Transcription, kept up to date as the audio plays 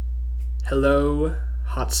Hello,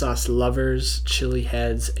 hot sauce lovers, chili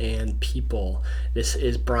heads, and people. This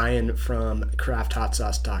is Brian from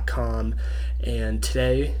crafthotsauce.com, and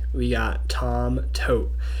today we got Tom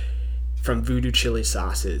Tote from Voodoo Chili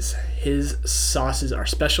Sauces. His sauces are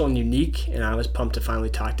special and unique, and I was pumped to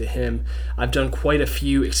finally talk to him. I've done quite a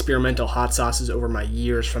few experimental hot sauces over my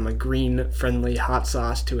years, from a green friendly hot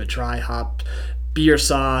sauce to a dry hopped beer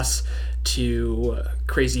sauce to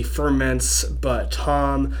crazy ferments, but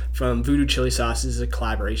Tom from Voodoo Chili Sauces is a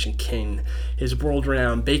collaboration king. His world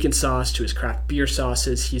renowned bacon sauce to his craft beer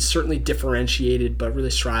sauces, he's certainly differentiated but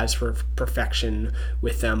really strives for perfection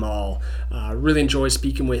with them all. Really enjoy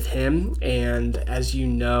speaking with him, and as you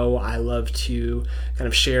know, I love to kind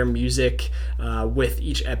of share music with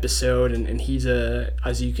each episode, and he's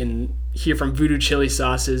as you can hear from Voodoo Chili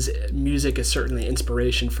Sauces, music is certainly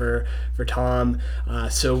inspiration for Tom.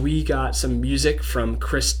 So we got some music from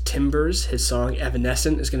Chris Timbers. His song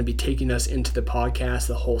Evanescent is going to be taking us into the podcast.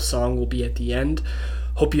 The whole song will be at the end.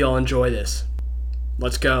 Hope you all enjoy this.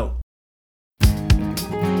 Let's go.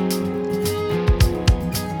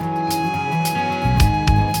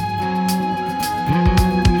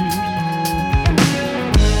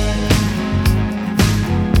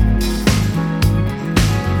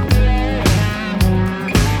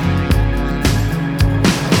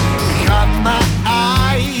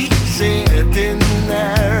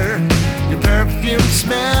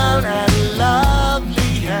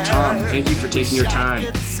 Thank you for taking your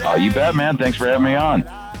time. Oh, you bet, man. Thanks for having me on.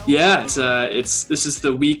 Yeah, this is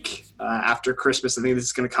the week after Christmas. I think this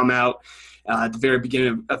is going to come out at the very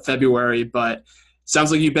beginning of February, but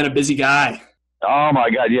sounds like you've been a busy guy. Oh my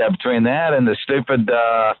God, yeah. Between that and the stupid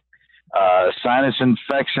sinus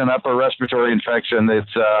infection, upper respiratory infection,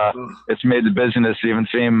 it's made the business even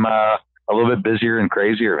seem a little bit busier and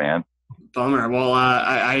crazier, man. Bummer. Well,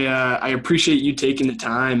 I appreciate you taking the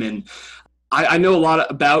time, and I know a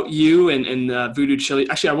lot about you and Voodoo Chili.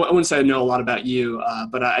 Actually, I wouldn't say I know a lot about you,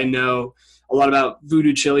 but I know a lot about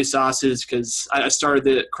Voodoo Chili Sauces because I started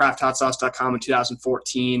the crafthotsauce.com in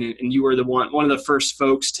 2014, and you were one of the first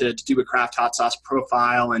folks to do a craft hot sauce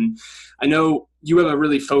profile. And I know you have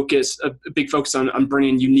a big focus on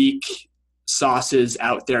bringing unique sauces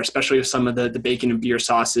out there, especially with some of the bacon and beer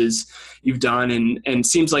sauces you've done. And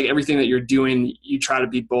seems like everything that you're doing, you try to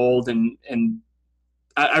be bold and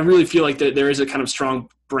I really feel like that there is a kind of strong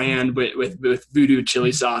brand with Voodoo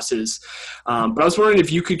Chili Sauces. But I was wondering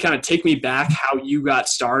if you could kind of take me back how you got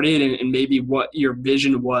started and maybe what your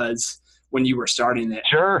vision was when you were starting it.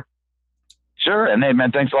 Sure. And hey,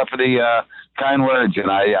 man, thanks a lot for the kind words.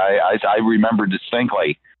 And I remember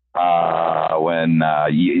distinctly when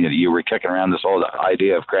you were kicking around this whole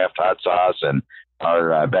idea of craft hot sauce and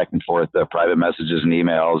our back and forth private messages and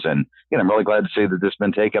emails. And I'm really glad to see that this has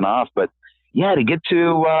been taken off. But yeah, to get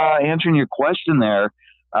to answering your question there,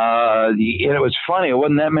 it was funny. It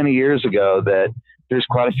wasn't that many years ago that there's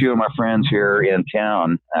quite a few of my friends here in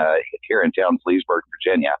town, Fleasburg,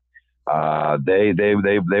 Virginia.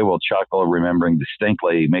 They will chuckle remembering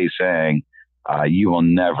distinctly me saying, "You will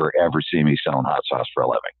never ever see me selling hot sauce for a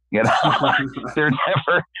living."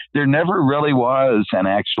 There never really was an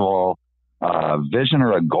actual vision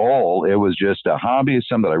or a goal. It was just a hobby,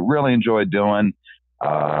 something that I really enjoyed doing.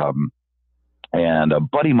 And a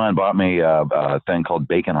buddy of mine bought me a thing called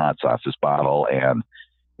bacon hot sauce, this bottle. And,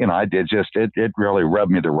 I did it really rubbed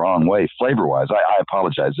me the wrong way flavor wise. I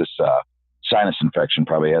apologize. This sinus infection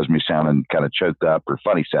probably has me sounding kind of choked up or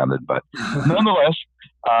funny sounded, but nonetheless,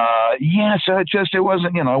 so it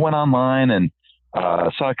wasn't, I went online and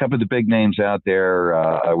saw a couple of the big names out there.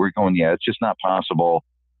 We're going, it's just not possible.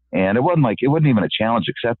 And it wasn't even a challenge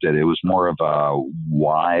accepted. It was more of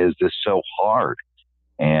why is this so hard?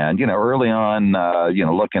 And, early on,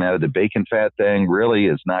 looking at it, the bacon fat thing really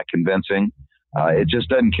is not convincing. It just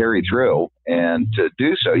doesn't carry through. And to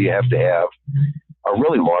do so, you have to have a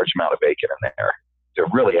really large amount of bacon in there to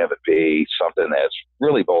really have it be something that's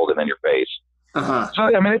really bold and in your face. Uh-huh. So,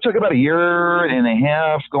 it took about a year and a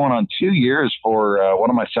half, going on 2 years for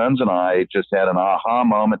one of my sons and I just had an aha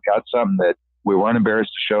moment, got something that we weren't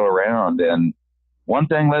embarrassed to show around. And one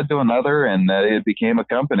thing led to another, and it became a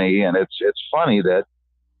company. And it's funny that,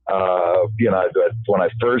 when I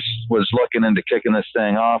first was looking into kicking this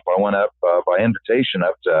thing off, I went up by invitation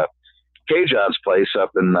up to K-John's place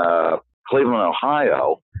up in Cleveland,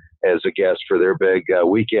 Ohio, as a guest for their big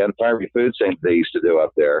weekend fiery food thing they used to do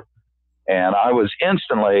up there. And I was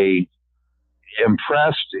instantly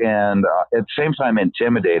impressed and at the same time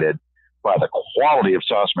intimidated by the quality of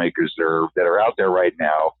sauce makers that are out there right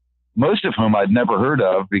now, most of whom I'd never heard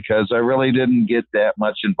of because I really didn't get that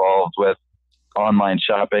much involved with online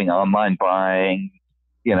shopping, online buying,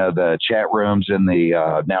 the chat rooms in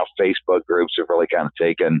the now Facebook groups have really kind of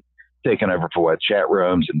taken over for what chat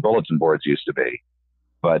rooms and bulletin boards used to be.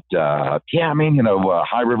 But yeah, I mean,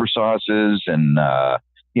 High River sauces and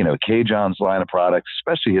Cajon's line of products,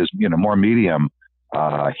 especially his more medium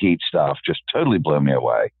heat stuff, just totally blew me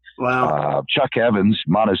away. Wow. Chuck Evans,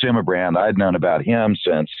 Montezuma brand, I'd known about him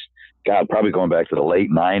since, God, probably going back to the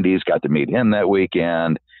late 90s. Got to meet him that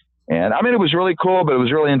weekend. And I mean, it was really cool, but it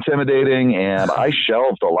was really intimidating. And I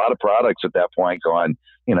shelved a lot of products at that point going,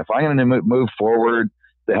 if I'm going to move forward,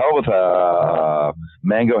 the hell with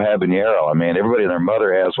mango habanero. I mean, everybody and their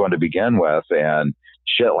mother has one to begin with. And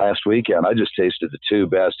shit, last weekend, I just tasted the two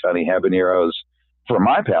best honey habaneros for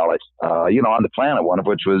my palate, on the planet, one of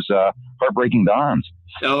which was Heartbreaking Dawn's.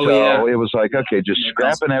 Oh, so yeah. It was like, okay, just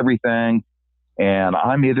scrapping everything. And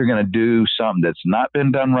I'm either going to do something that's not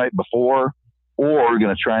been done right before, or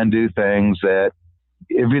going to try and do things that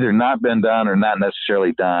have either not been done or not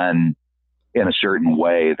necessarily done in a certain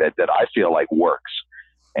way that I feel like works.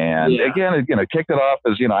 And again, kicked it off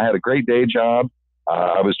as, I had a great day job.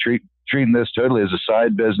 I was treating this totally as a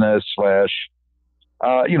side business / a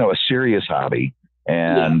serious hobby.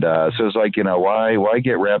 And so it's like, why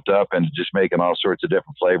get wrapped up in just making all sorts of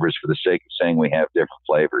different flavors for the sake of saying we have different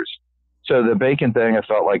flavors? So the bacon thing, I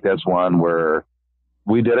felt like that's one where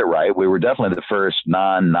we did it right. We were definitely the first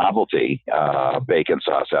non-novelty bacon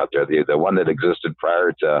sauce out there. The one that existed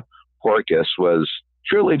prior to Porkus was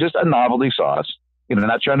truly just a novelty sauce.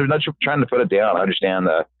 Not trying to put it down. I understand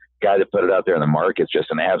the guy that put it out there in the market's just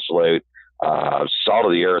an absolute salt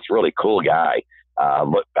of the earth, really cool guy.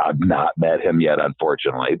 Look, I've not met him yet,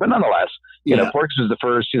 unfortunately, but nonetheless, Porkus is the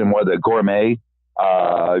first, more of the gourmet,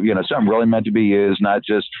 something really meant to be used, not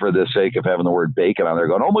just for the sake of having the word bacon on there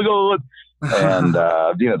going, oh my God. And,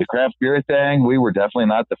 the craft beer thing, we were definitely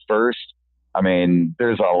not the first. I mean,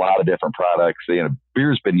 there's a lot of different products.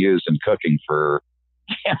 Beer's been used in cooking for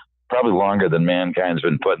probably longer than mankind's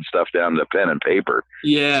been putting stuff down to pen and paper.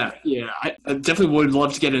 Yeah. I definitely would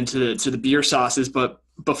love to get into the beer sauces, but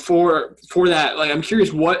before that, like, I'm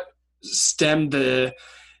curious what stemmed the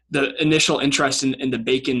initial interest in the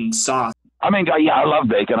bacon sauce. I mean, yeah, I love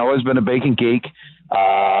bacon. I've always been a bacon geek.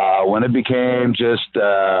 When it became just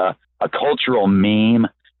a cultural meme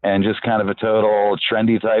and just kind of a total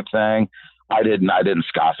trendy type thing, I didn't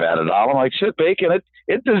scoff at it at all. I'm like, shit, bacon,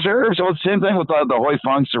 it deserves. Well, it's the same thing with the Hoi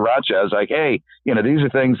Fong Sriracha. I was like, hey, these are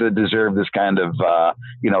things that deserve this kind of,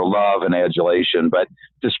 love and adulation. But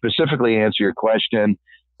to specifically answer your question,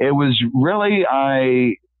 it was really,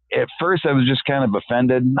 at first I was just kind of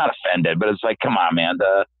not offended, but it's like, come on, man,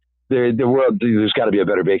 the world, there's got to be a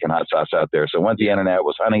better bacon hot sauce out there. So I went to the internet,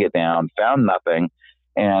 was hunting it down, found nothing,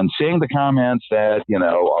 and seeing the comments that,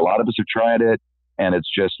 a lot of us have tried it and it's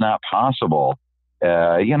just not possible.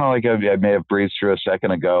 Like I may have breezed through a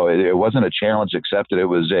second ago, it wasn't a challenge accepted. It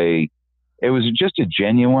was just a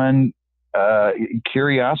genuine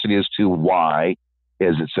curiosity as to why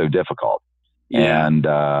is it so difficult. Yeah. And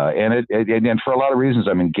for a lot of reasons,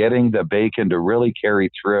 I mean, getting the bacon to really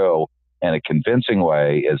carry through in a convincing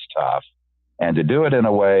way is tough, and to do it in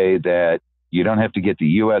a way that you don't have to get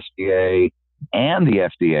the USDA and the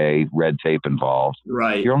FDA red tape involved.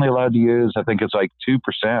 Right. You're only allowed to use, I think it's like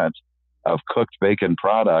 2% of cooked bacon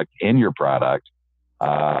product in your product.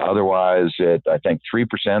 Otherwise, I think 3%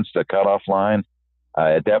 is the cutoff line.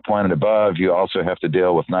 At that point and above, you also have to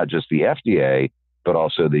deal with not just the FDA, but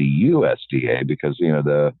also the USDA, because,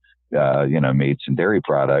 the meats and dairy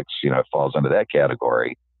products, it falls under that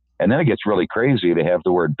category. And then it gets really crazy to have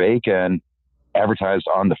the word bacon advertised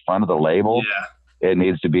on the front of the label. Yeah. It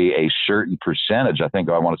needs to be a certain percentage. I think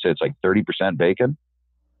I want to say it's like 30% bacon.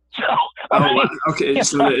 So, okay.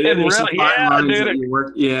 So there's some fine lines that you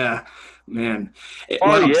work. Yeah, man.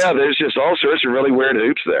 There's just all sorts of really weird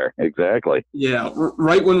hoops there. Exactly. Yeah.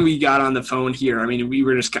 Right when we got on the phone here, I mean, we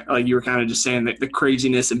were just like, you were kind of just saying that the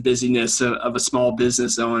craziness and busyness of a small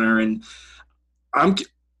business owner. And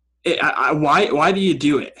why do you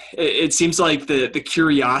do it? It seems like the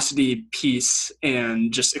curiosity piece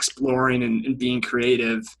and just exploring and being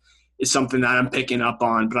creative is something that I'm picking up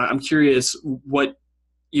on, but I'm curious what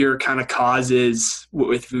your kind of cause is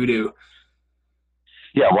with Voodoo.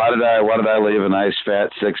 Yeah. Why did I leave a nice fat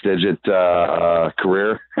 6-digit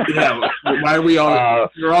career? Yeah. Why are we all,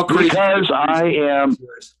 you're all crazy? Because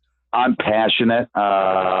I'm passionate.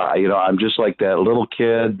 I'm just like that little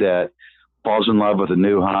kid that falls in love with a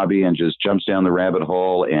new hobby and just jumps down the rabbit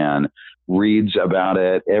hole and reads about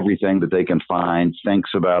it, everything that they can find,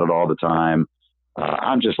 thinks about it all the time.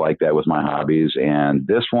 I'm just like that with my hobbies. And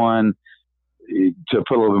this one, to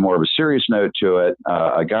put a little bit more of a serious note to it,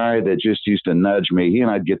 a guy that just used to nudge me, he and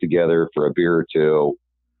I'd get together for a beer or two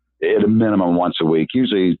at a minimum once a week,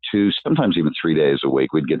 usually 2, sometimes even 3 days a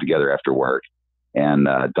week. We'd get together after work. And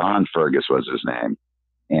Don Fergus was his name.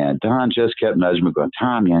 And Don just kept nudging me, going,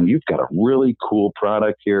 Tom, man, you've got a really cool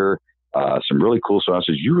product here, some really cool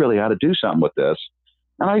sauces. You really ought to do something with this.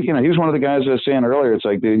 And he was one of the guys I was saying earlier. It's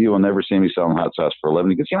like, dude, you will never see me selling hot sauce for a living.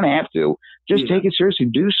 Because you don't have to. Just take it seriously.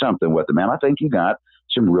 Do something with it, man. I think you got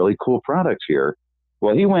some really cool products here.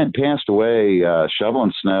 Well, he passed away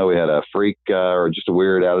shoveling snow. We had a freak or just a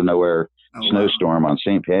weird out of nowhere snowstorm on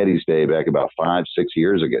St. Patty's Day back about 5-6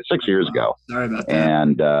 years ago. 6 years ago. Sorry about that.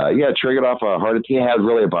 And it triggered off a heart attack. He had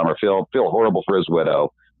really a bummer. Feel horrible for his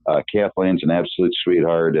widow. Kathleen's an absolute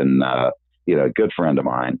sweetheart and a good friend of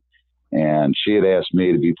mine. And she had asked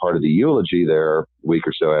me to be part of the eulogy there a week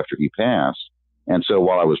or so after he passed. And so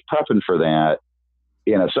while I was prepping for that,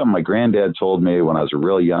 something my granddad told me when I was a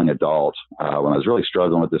really young adult, when I was really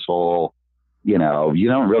struggling with this whole, you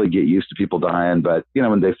don't really get used to people dying, but,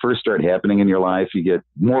 when they first start happening in your life, you get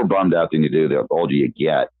more bummed out than you do the older you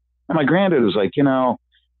get. And my granddad was like,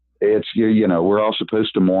 it's, we're all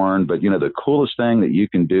supposed to mourn, but, the coolest thing that you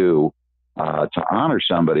can do to honor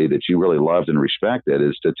somebody that you really loved and respected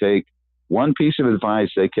is to take one piece of advice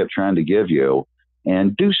they kept trying to give you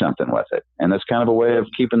and do something with it. And that's kind of a way of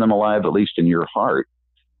keeping them alive, at least in your heart.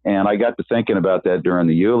 And I got to thinking about that during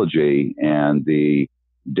the eulogy, and the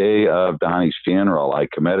day of Donnie's funeral, I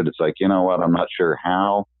committed. It's like, you know what? I'm not sure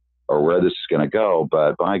how or where this is going to go,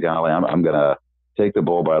 but by golly, I'm going to take the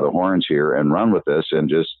bull by the horns here and run with this and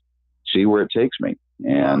just see where it takes me.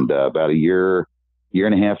 And about a year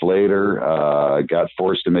and a half later, I got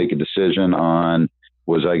forced to make a decision on,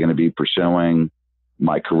 was I going to be pursuing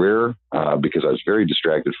my career because I was very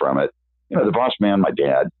distracted from it. The boss man, my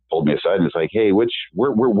dad, pulled me aside and it's like, hey, what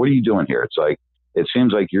are you doing here? It's like, it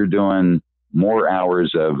seems like you're doing more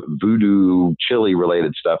hours of voodoo chili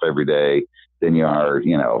related stuff every day than you are,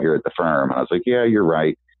 here at the firm. And I was like, yeah, you're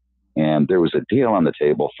right. And there was a deal on the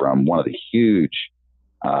table from one of the huge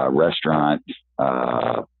restaurant.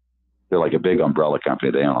 They're like a big umbrella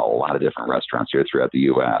company. They own a lot of different restaurants here throughout the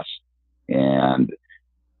U.S. And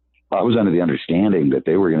I was under the understanding that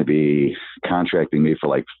they were going to be contracting me for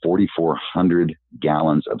like 4,400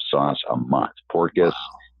 gallons of sauce a month, porcus,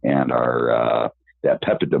 and our that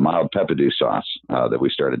mild peppadew sauce that we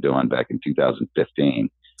started doing back in 2015.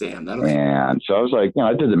 Damn, and so I was like,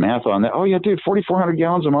 I did the math on that. Oh yeah, dude, 4,400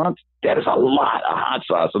 gallons a month. That is a lot of hot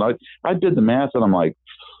sauce. And I did the math, and I'm like,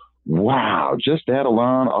 wow, just that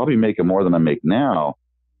alone, I'll be making more than I make now.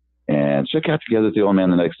 And so I got together with the old man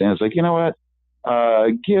the next day. I was like, you know what?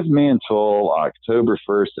 Give me until October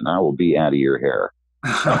 1st and I will be out of your hair.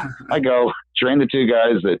 I go train the two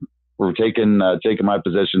guys that were taking my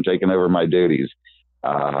position, taking over my duties.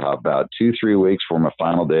 About 2-3 weeks for my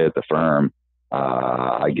final day at the firm,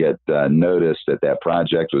 I get notice that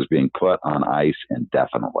project was being put on ice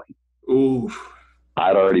indefinitely. Ooh.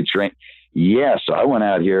 I'd already trained. Yeah, so I went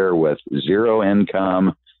out here with zero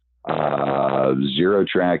income, zero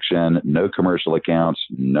traction, no commercial accounts,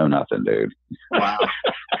 no nothing, dude. Wow.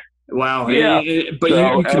 Wow. Yeah. But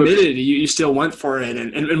so, you committed. You still went for it.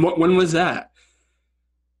 And when was that?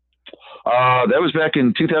 That was back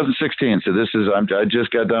in 2016. So I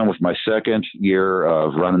just got done with my second year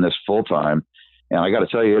of running this full time. And I got to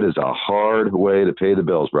tell you, it is a hard way to pay the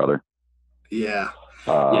bills, brother. Yeah.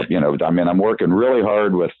 I'm working really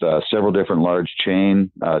hard with several different large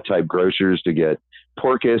chain type grocers to get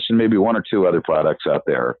porcus and maybe 1 or 2 other products out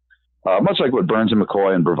there. Much like what Burns and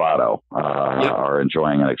McCoy and Bravado are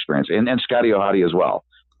enjoying and experiencing. And Scotty O'Hadi as well.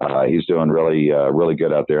 He's doing really, really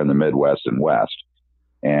good out there in the Midwest and West.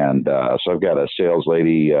 And so I've got a sales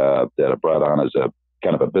lady that I brought on as a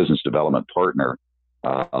kind of a business development partner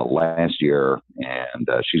last year. And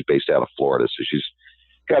she's based out of Florida. So she's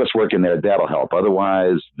got us working there. That'll help.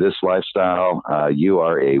 Otherwise, this lifestyle, you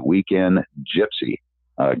are a weekend gypsy.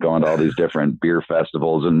 Going to all these different beer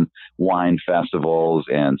festivals and wine festivals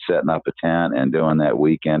and setting up a tent and doing that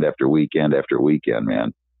weekend after weekend after weekend,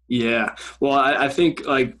 man. Yeah. Well, I think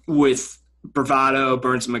like with Bravado,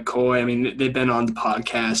 Burns and McCoy, I mean, they've been on the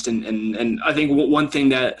podcast and I think one thing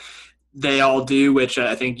that they all do, which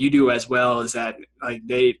I think you do as well, is that like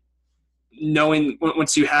knowing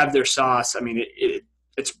once you have their sauce, I mean,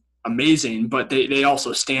 it's amazing, but they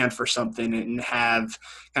also stand for something and have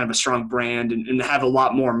kind of a strong brand and have a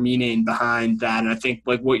lot more meaning behind that. And I think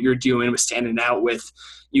like what you're doing with standing out with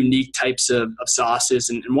unique types of sauces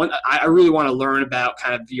and one, I really want to learn about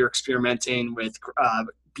kind of your experimenting with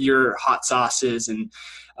beer hot sauces and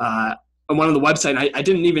on one of the website,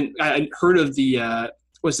 I heard of the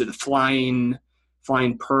was it the Flying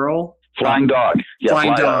Pearl? Flying Dog. Yeah,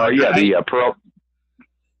 Flying Dog. The Pearl.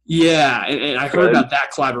 Yeah, and I heard about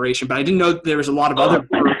that collaboration, but I didn't know that there was a lot of other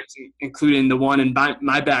breweries, including the one in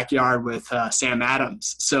my backyard with Sam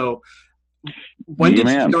Adams. So, when Yeah, did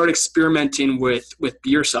you man. start experimenting with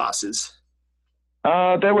beer sauces?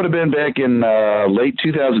 That would have been back in late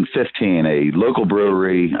 2015. A local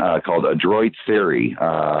brewery called Adroit Theory,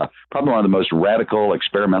 probably one of the most radical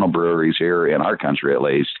experimental breweries here in our country, at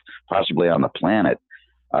least, possibly on the planet.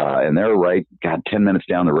 And they're right, God, 10 minutes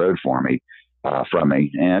down the road from me.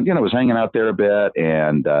 And, was hanging out there a bit,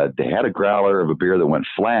 and they had a growler of a beer that went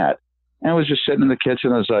flat. And I was just sitting in the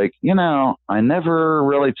kitchen. I was like, I never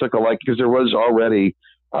really took a like, because there was already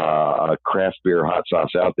a craft beer hot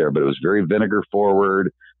sauce out there, but it was very vinegar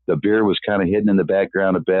forward. The beer was kind of hidden in the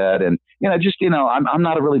background a bit. And, I'm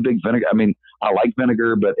not a really big vinegar. I mean, I like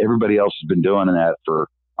vinegar, but everybody else has been doing that for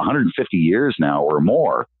 150 years now or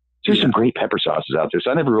more. There's some great pepper sauces out there.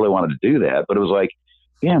 So I never really wanted to do that, but it was like,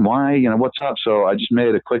 yeah, why, what's up? So I just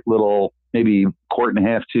made a quick little, maybe quart and a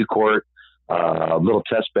half, 2 quart, little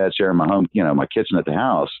test batch there in my home, my kitchen at the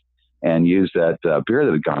house, and used that beer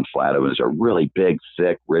that had gone flat. It was a really big,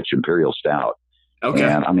 thick, rich imperial stout. Okay.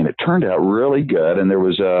 And I mean, it turned out really good. And there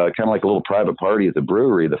was kind of like a little private party at the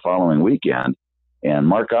brewery the following weekend. And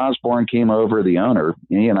Mark Osborne came over, the owner.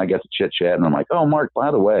 He and I got to chit chat. And I'm like, oh, Mark,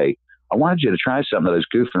 by the way, I wanted you to try something that I was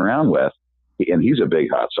goofing around with. And he's a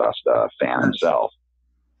big hot sauce fan himself.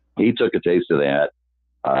 He took a taste of that,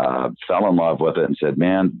 fell in love with it, and said,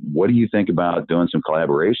 man, what do you think about doing some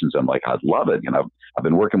collaborations? I'm like, I'd love it. I've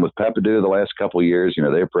been working with Peppadew the last couple of years.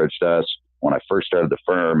 They approached us when I first started the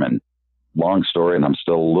firm, and long story, and I'm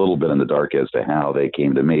still a little bit in the dark as to how they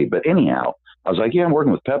came to me. But anyhow, I was like, yeah, I'm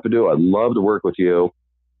working with Peppadew. I'd love to work with you.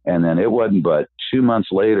 And then it wasn't but 2 months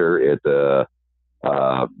later at the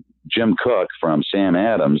Jim Cook from Sam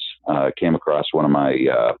Adams came across one of my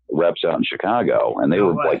reps out in Chicago, and they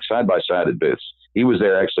were like side by side at booths. He was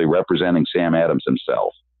there actually representing Sam Adams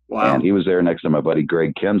himself. Wow. And he was there next to my buddy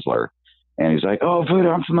Greg Kinsler. And he's like, oh, Voodoo,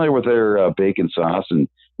 I'm familiar with their bacon sauce. And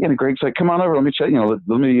Greg's like, come on over, let me check,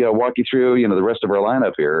 let me walk you through, the rest of our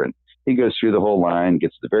lineup here. And he goes through the whole line,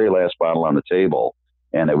 gets the very last bottle on the table,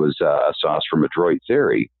 and it was a sauce from Adroit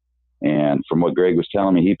Theory. And from what Greg was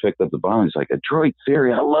telling me, he picked up the bottle. He's like, Adroit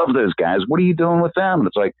Theory, I love those guys. What are you doing with them? And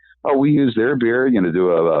it's like, oh, we use their beer, to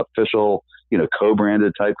do a official,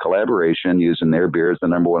 co-branded type collaboration using their beer as the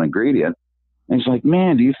number one ingredient. And he's like,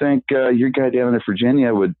 man, do you think your guy down in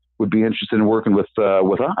Virginia would be interested in working with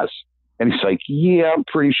us? And he's like, yeah, I'm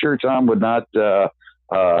pretty sure Tom would not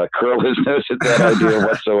curl his nose at that idea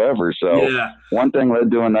whatsoever. So one thing led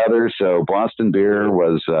to another. So Boston Beer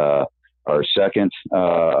was our second,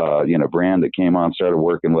 brand that came on, started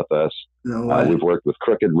working with us. No we've worked with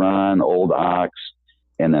Crooked Run, Old Ox,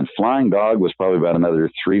 and then Flying Dog was probably about another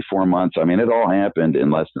 3-4 months. I mean, it all happened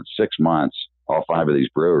in less than 6 months, all 5 of these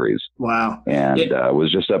breweries. Wow. And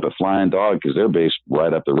was just up at Flying Dog because they're based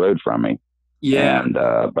right up the road from me. Yeah. And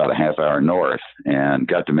about a half hour north, and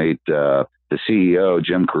got to meet the CEO,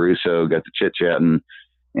 Jim Caruso, got to chit-chatting.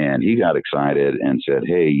 And he got excited and said,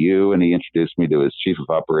 hey, you, and he introduced me to his chief of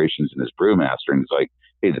operations and his brewmaster. And he's like,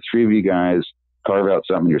 hey, the 3 of you guys carve out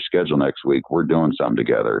something in your schedule next week. We're doing something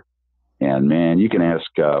together. And man, you can ask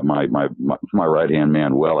my right-hand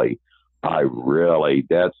man, Willie.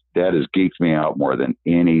 That has geeked me out more than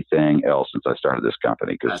anything else since I started this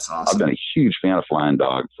company. Because awesome. I've been a huge fan of Flying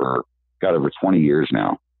Dog for over 20 years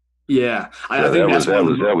now. Yeah. I think that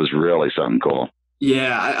was really something cool.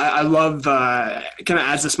 Yeah, I love kind of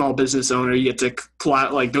as a small business owner, you get to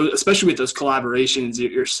like those, especially with those collaborations.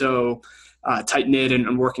 You're so tight knit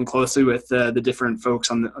and working closely with the different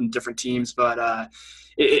folks on different teams. But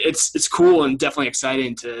it's cool and definitely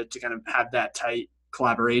exciting to kind of have that tight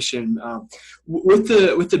collaboration with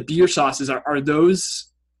the beer sauces.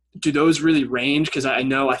 Do those really range? Because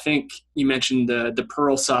I think you mentioned the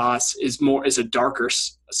Pearl sauce is a darker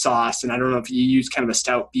sauce, and I don't know if you use kind of a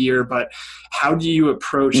stout beer, but how do you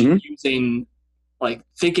approach using, like,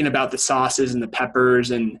 thinking about the sauces and the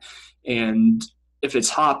peppers and if it's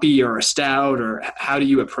hoppy or a stout, or how do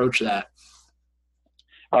you approach that?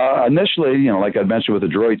 Initially, like I mentioned with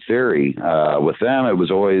Adroit Theory, with them, it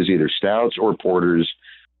was always either stouts or porters.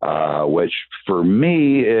 Which for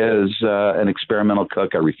me is an experimental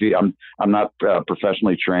cook. I'm not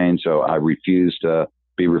professionally trained, so I refuse to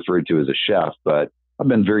be referred to as a chef. But I've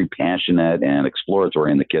been very passionate and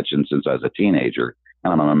exploratory in the kitchen since I was a teenager,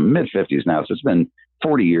 and I'm in my mid-50s now. So it's been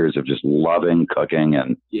 40 years of just loving cooking.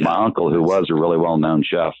 And my uncle, who was a really well-known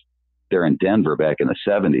chef there in Denver back in the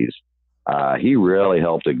 70s, he really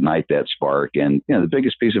helped ignite that spark. And the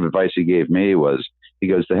biggest piece of advice he gave me was, he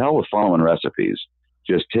goes, "To hell with following recipes.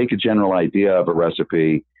 Just take a general idea of a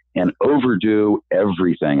recipe and overdo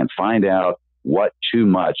everything and find out what too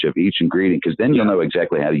much of each ingredient, because then you'll know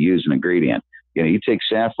exactly how to use an ingredient. You take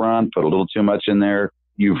saffron, put a little too much in there,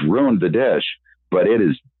 you've ruined the dish, but it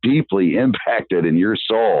is deeply impacted in your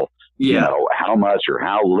soul. How much or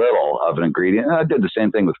how little of an ingredient. And I did the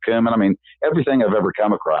same thing with cumin. I mean, everything I've ever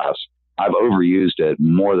come across, I've overused it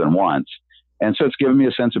more than once. And so it's given me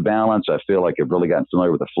a sense of balance. I feel like I've really gotten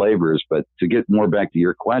familiar with the flavors. But to get more back to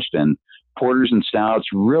your question, porters and stouts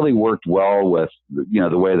really worked well with,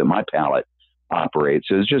 the way that my palate operates.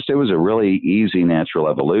 It was a really easy, natural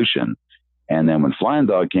evolution. And then when Flying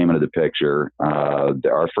Dog came into the picture,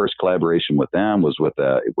 our first collaboration with them was with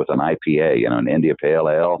an IPA, an India Pale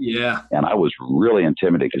Ale. Yeah. And I was really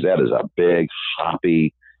intimidated because that is a big,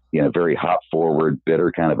 hoppy, very hop forward,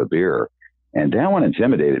 bitter kind of a beer. And that one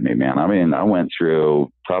intimidated me, man. I mean, I went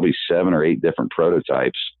through probably 7 or 8 different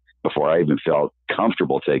prototypes before I even felt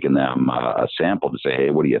comfortable taking them a sample to say, hey,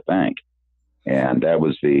 what do you think? And that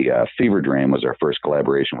was the Fever Dream was our first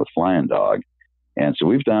collaboration with Flying Dog. And so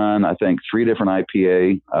we've done, I think, 3 different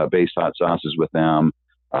IPA-based hot sauces with them.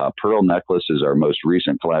 Pearl Necklace is our most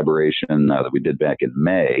recent collaboration that we did back in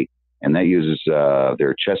May, and that uses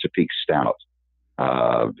their Chesapeake Stout.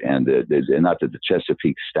 And not that the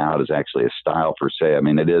Chesapeake Stout is actually a style per se. I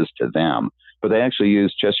mean, it is to them. But they actually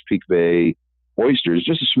use Chesapeake Bay oysters,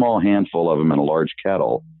 just a small handful of them in a large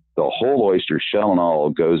kettle. The whole oyster, shell and all,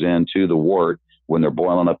 goes into the wort when they're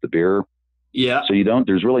boiling up the beer. Yeah. So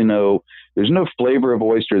there's no flavor of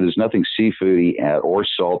oyster. There's nothing seafoody or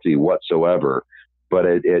salty whatsoever. But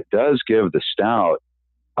it does give the stout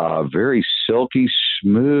a very silky,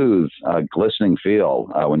 smooth, glistening feel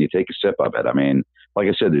when you take a sip of it. I mean, like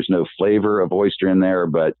I said, there's no flavor of oyster in there,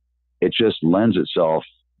 but it just lends itself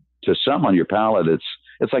to some on your palate.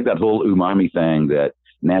 It's like that whole umami thing that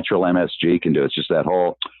natural MSG can do. It's just that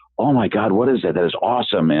whole, oh my God, what is that? That is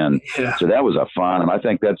awesome. And so that was a fun. And I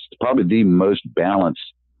think that's probably the most balanced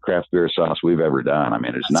craft beer sauce we've ever done. I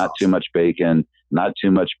mean, there's not too much bacon, not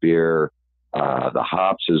too much beer. The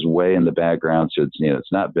hops is way in the background. So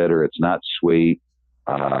it's not bitter. It's not sweet.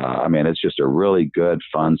 I mean, it's just a really good,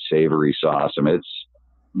 fun, savory sauce. I mean, it's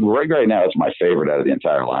right now, it's my favorite out of the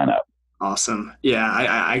entire lineup. Awesome. Yeah,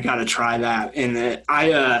 I got to try that. And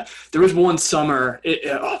there was one summer,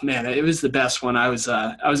 it was the best one. I was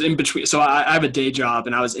in between. So I have a day job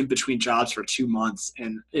and I was in between jobs for 2 months,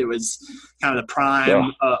 and it was kind of the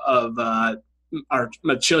prime of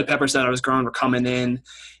my chili peppers that I was growing were coming in.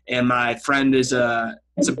 And my friend is a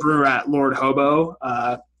brewer at Lord Hobo,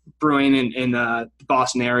 brewing in the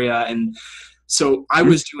Boston area. And so I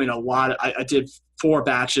was doing a lot. I did 4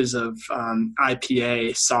 batches of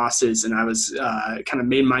IPA sauces, and I was kind of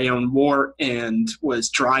made my own wort and was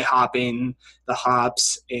dry hopping the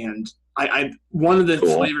hops. And I one of the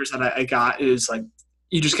flavors that I got is like,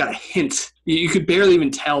 you just got a hint. You could barely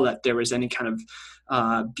even tell that there was any kind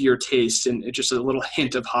of beer taste, and it just a little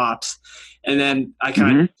hint of hops. And then I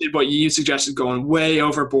kind of did what you suggested, going way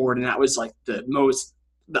overboard, and that was like the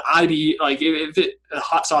IBU, like if a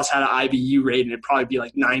hot sauce had an IBU rating, it'd probably be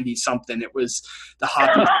like 90 something. It was the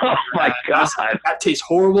hot. Oh my God. That tastes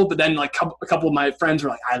horrible. But then like a couple of my friends were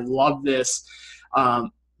like, I love this.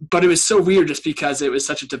 But it was so weird just because it was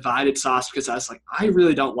such a divided sauce, because I was like, I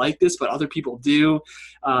really don't like this, but other people do.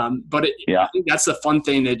 I think that's the fun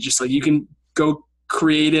thing, that just like you can go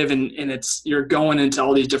creative and you're going into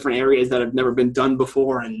all these different areas that have never been done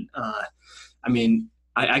before. And I mean,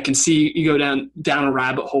 I can see you go down a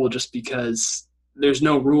rabbit hole just because there's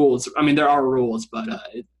no rules. I mean, there are rules, but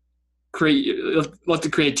let the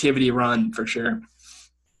creativity run for sure.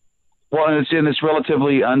 Well, and it's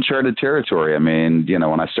relatively uncharted territory. I mean,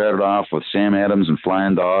 when I started off with Sam Adams and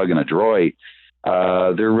Flying Dog and Adroit,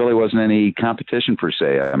 there really wasn't any competition per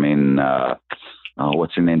se. I mean,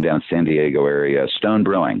 what's the name down in San Diego area? Stone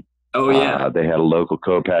Brewing. Oh, yeah. They had a local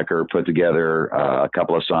co-packer put together a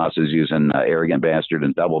couple of sauces using Arrogant Bastard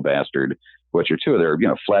and Double Bastard, which are 2 of their,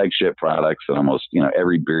 flagship products that almost,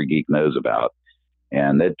 every beer geek knows about.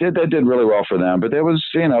 And that did really well for them. But there was,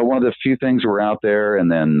 one of the few things that were out there. And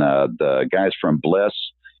then the guys from Bliss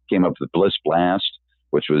came up with Bliss Blast,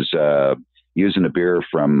 which was using a beer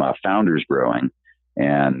from Founders Brewing,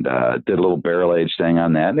 and did a little barrel age thing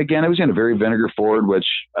on that. And again, it was very vinegar forward, which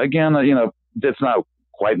again, that's not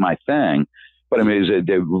quite my thing, but I mean, it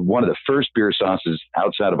was one of the first beer sauces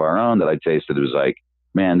outside of our own that I tasted. It was like,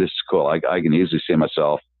 man, this is cool. I can easily see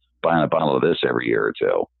myself buying a bottle of this every year or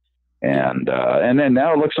 2. And then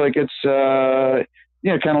now it looks like it's, kind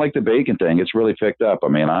of like the bacon thing. It's really picked up. I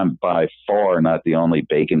mean, I'm by far not the only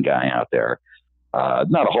bacon guy out there.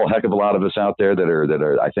 Not a whole heck of a lot of us out there that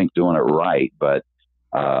are, I think, doing it right, but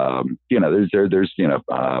There's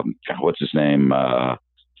what's his name?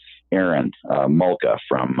 Aaron Mulca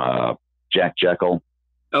from Jack Jekyll.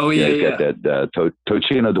 Oh yeah, He's got that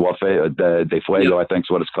Tocino de Fuego, yep. I think is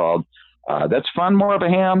what it's called. That's fun, more of a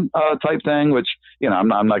ham type thing, which, I'm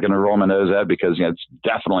not going to roll my nose at because, it's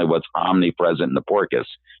definitely what's omnipresent in the pork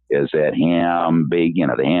is that ham, bacon,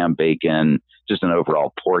 the ham, bacon, just an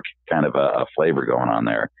overall pork kind of a flavor going on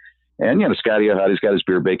there. And, Scotty O'Hara's got his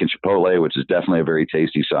beer bacon chipotle, which is definitely a very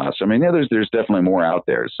tasty sauce. I mean, there's definitely more out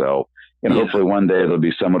there. So, hopefully one day there'll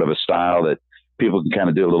be somewhat of a style that people can kind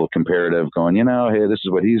of do a little comparative going, hey, this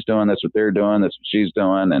is what he's doing. That's what they're doing. That's what she's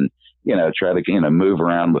doing. And, try to, move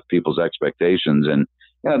around with people's expectations. And,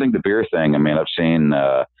 I think the beer thing, I mean, I've seen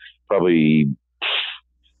probably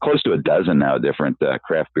close to a dozen now different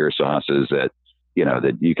craft beer sauces that,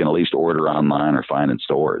 that you can at least order online or find in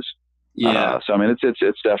stores. Yeah. So, I mean,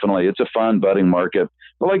 it's definitely, it's a fun budding market,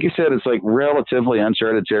 but like you said, it's like relatively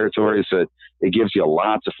uncharted territory. So it gives you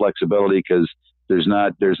lots of flexibility because there's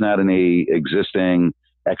not any existing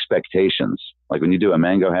expectations. Like when you do a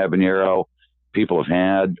mango habanero, people have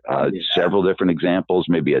had several different examples,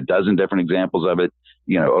 maybe a dozen different examples of it,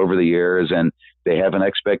 over the years, and they have an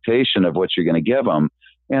expectation of what you're going to give them.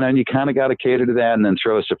 And then you kind of got to cater to that and then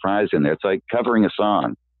throw a surprise in there. It's like covering a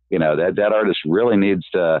song, that artist really needs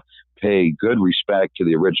to pay good respect to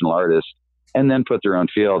the original artist and then put their own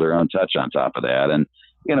feel, their own touch on top of that. And,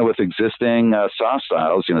 with existing sauce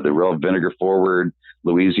styles, the real vinegar forward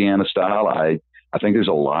Louisiana style, I think there's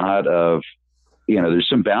a lot of, there's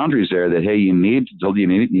some boundaries there that, hey, you need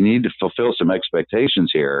to fulfill some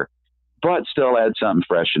expectations here, but still add something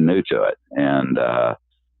fresh and new to it. And,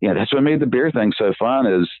 that's what made the beer thing so fun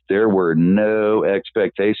is there were no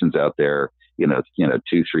expectations out there, 2,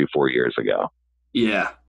 3, 4 years ago. Yeah.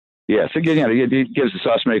 Yeah. So, it gives the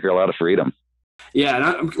sauce maker a lot of freedom.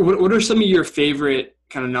 Yeah. And what are some of your favorite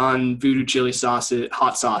kind of non-voodoo chili sauces,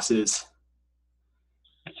 hot sauces?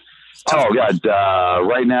 Oh God!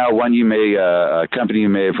 Right now, a company you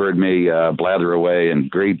may have heard me blather away in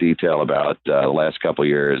great detail about the last couple of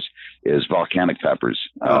years is Volcanic Peppers.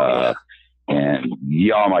 Yeah. And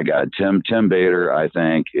oh my God, Tim Bader, I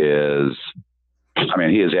think he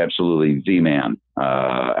is absolutely the man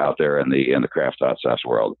out there in the craft hot sauce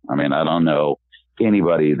world. I mean, I don't know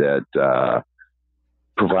anybody that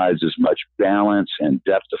provides as much balance and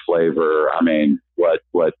depth of flavor. I mean, what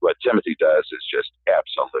Timothy does is just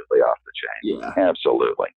absolutely off the chain. Yeah,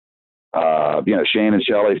 absolutely. Shane and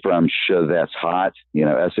Shelley from That's Hot.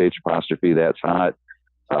 SH' That's Hot.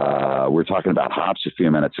 We're talking about hops a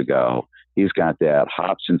few minutes ago. He's got that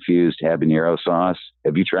hops infused habanero sauce.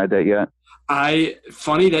 Have you tried that yet?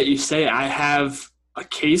 Funny that you say. I have a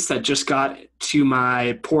case that just got to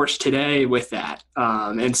my porch today with that.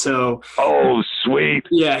 And so. Oh, sweet.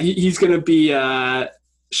 Yeah, he's going to be,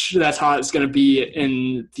 That's Hot is going to be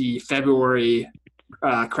in the February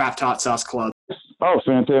Craft Hot Sauce Club. Oh,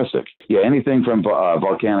 fantastic. Yeah, anything from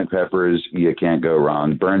Volcanic Peppers, you can't go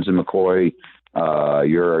wrong. Burns and McCoy,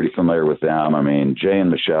 you're already familiar with them. I mean, Jay and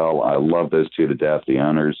Michelle, I love those two to death, the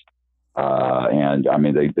owners. And I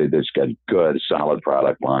mean, they just got a good, solid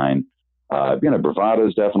product line.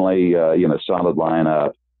 Bravado's definitely, solid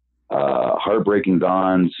lineup. Heartbreaking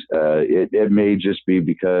Dawns, it may just be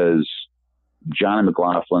because Johnny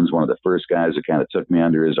McLaughlin's one of the first guys that kind of took me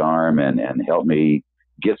under his arm and helped me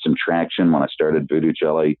get some traction when I started Voodoo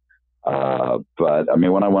Chili. But I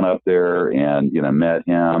mean, when I went up there and, met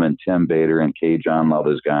him and Tim Bader and K. John, all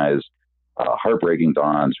those guys, Heartbreaking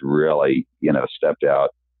Dawns really, stepped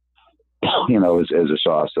out, as a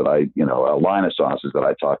sauce that a line of sauces that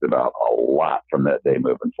I talked about a lot from that day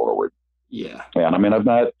moving forward. Yeah. And I've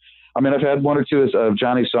had one or two of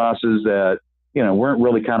Johnny's sauces that, weren't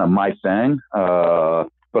really kind of my thing.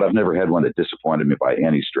 But I've never had one that disappointed me by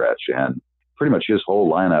any stretch. And pretty much his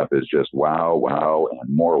whole lineup is just wow,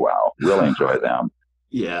 and more wow. Really enjoy them.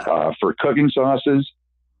 Yeah. For cooking sauces,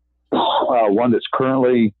 one that's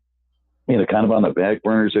currently, kind of on the back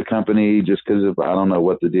burners of company just because of, I don't know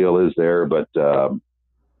what the deal is there, but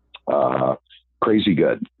Crazy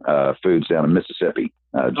Good Foods down in Mississippi.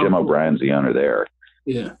 Jim O'Brien's the owner there.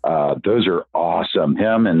 Yeah. Those are awesome.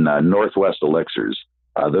 Him and Northwest Elixirs.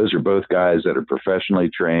 Those are both guys that are professionally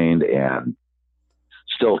trained and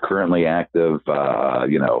still currently active, upper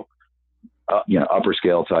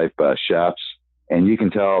scale type chefs. And you can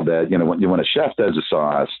tell that, when a chef does a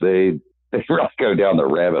sauce, they really go down the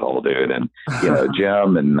rabbit hole, dude. And,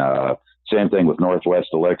 Jim and same thing with Northwest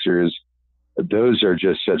Elixirs. Those are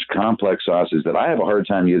just such complex sauces that I have a hard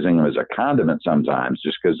time using them as a condiment sometimes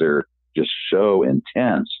just because they're just so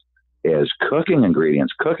intense as cooking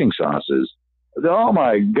ingredients, cooking sauces. Oh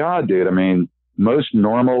my God, dude. I mean, most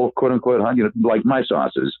normal, quote unquote, like my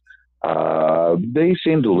sauces, they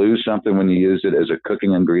seem to lose something when you use it as a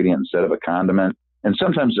cooking ingredient instead of a condiment. And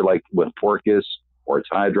sometimes like with porpoise or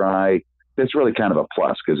Thai dry, it's really kind of a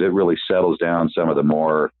plus because it really settles down some of the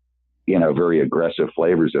more, very aggressive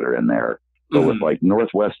flavors that are in there. But with like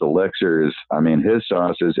Northwest Elixirs, I mean, his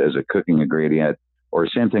sauces as a cooking ingredient, or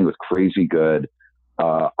same thing with Crazy Good.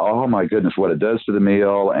 Oh my goodness, what it does to the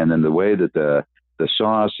meal, and then the way that the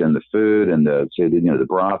sauce and the food and the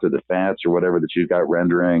broth or the fats or whatever that you've got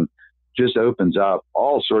rendering just opens up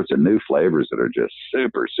all sorts of new flavors that are just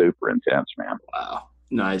super, super intense, man. Wow.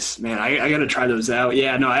 Nice, man. I got to try those out.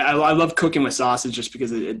 Yeah, no, I love cooking with sauces just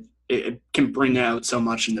because it can bring out so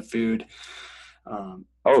much in the food.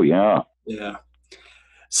 Oh yeah. Yeah.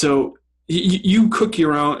 So you cook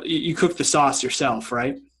you cook the sauce yourself,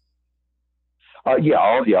 right? All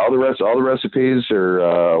the recipes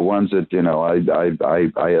are ones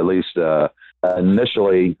that I at least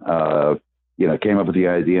initially came up with the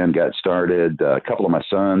idea and got started. A couple of my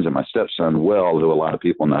sons and my stepson Will, who a lot of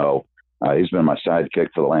people know, he's been my sidekick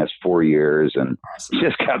for the last 4 years, and Awesome.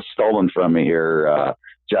 just got stolen from me here.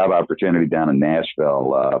 Job opportunity down in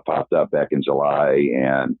Nashville popped up back in July,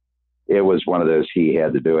 and it was one of those he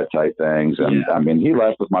had to do it type things. And I mean, he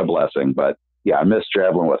left with my blessing, but yeah, I miss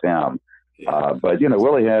traveling with him. But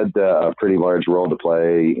Willie had a pretty large role to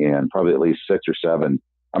play in probably at least 6 or 7.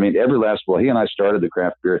 I mean, he and I started the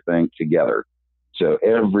craft beer thing together. So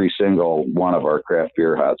every single one of our craft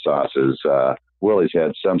beer hot sauces, Willie's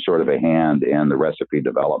had some sort of a hand in the recipe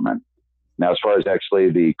development. Now, as far as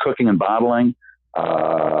actually the cooking and bottling,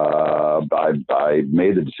 I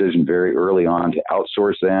made the decision very early on to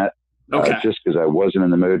outsource that. Just because I wasn't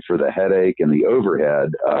in the mood for the headache and the overhead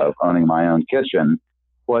of owning my own kitchen,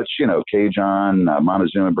 which, Cajun,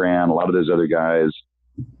 Montezuma Brand, a lot of those other guys,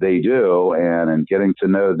 they do. And in getting to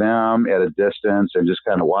know them at a distance and just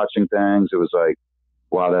kind of watching things, it was like,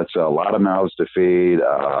 wow, that's a lot of mouths to feed,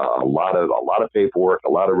 a lot of paperwork,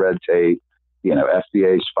 a lot of red tape,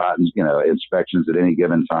 FDA spot, inspections at any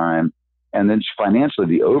given time. And then financially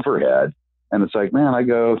the overhead. And it's like, man, I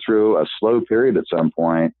go through a slow period at some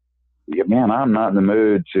point. Man, I'm not in the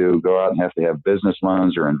mood to go out and have to have business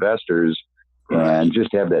loans or investors and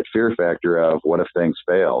just have that fear factor of what if things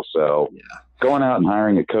fail. So going out and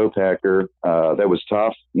hiring a co-packer, that was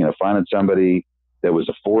tough, finding somebody that was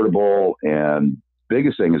affordable, and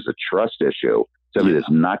biggest thing is the trust issue. Somebody that's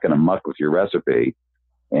not going to muck with your recipe.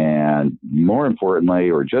 And more importantly,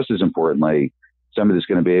 or just as importantly, somebody that's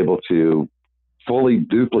going to be able to fully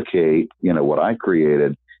duplicate, what I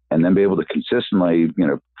created, and then be able to consistently,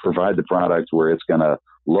 provide the product where it's going to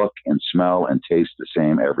look and smell and taste the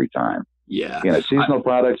same every time. Yeah. Seasonal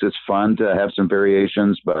products, it's fun to have some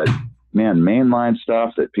variations, but man, mainline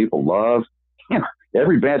stuff that people love,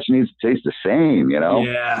 every batch needs to taste the same,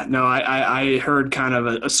 Yeah, no, I heard kind of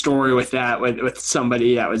a story with that with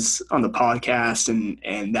somebody that was on the podcast,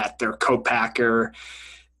 and that their co-packer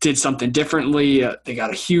did something differently. They got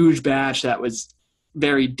a huge batch that was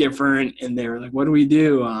very different, and they were like, what do we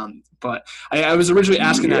do? But I was originally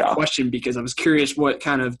asking that question because I was curious what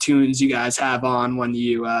kind of tunes you guys have on when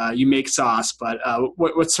you make sauce. But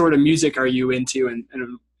what sort of music are you into, and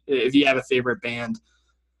if you have a favorite band?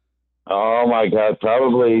 Oh my God,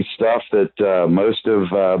 probably stuff that most of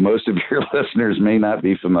your listeners may not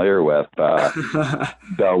be familiar with.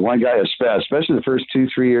 The one guy, especially the first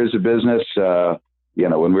 2-3 years of business,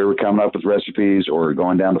 when we were coming up with recipes or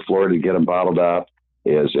going down to Florida to get them bottled up,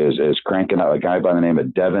 is cranking out a guy by the name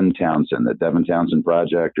of Devin Townsend, the Devin Townsend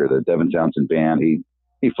Project or the Devin Townsend Band. He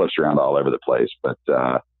flips around all over the place, but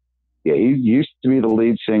he used to be the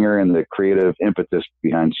lead singer and the creative impetus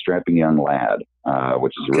behind Strapping Young Lad,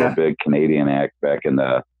 which is a real big Canadian act back in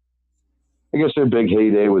I guess their big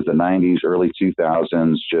heyday was the 90s, early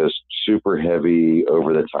 2000s, just super heavy,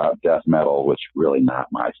 over the top death metal, which really not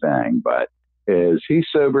my thing. But as he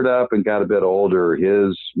sobered up and got a bit older,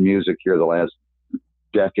 his music here the last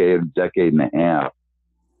decade and a half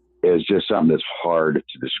is just something that's hard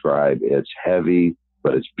to describe. It's heavy,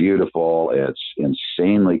 but it's beautiful. It's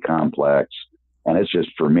insanely complex, and it's just,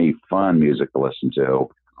 for me, fun music to listen to.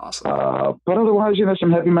 Awesome. But otherwise,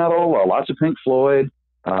 some heavy metal, lots of Pink Floyd,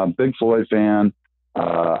 big Floyd fan.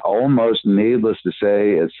 Almost needless to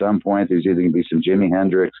say, at some point, there's either going to be some Jimi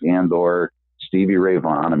Hendrix and or Stevie Ray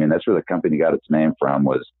Vaughan. I mean, that's where the company got its name from,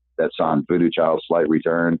 was that song Voodoo Child Slight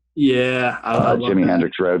Return. Yeah. Jimi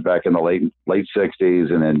Hendrix wrote back in the late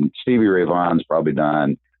 60s, and then Stevie Ray Vaughan's probably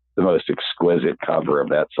done the most exquisite cover of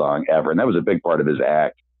that song ever. And that was a big part of his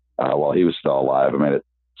act while he was still alive. I mean, at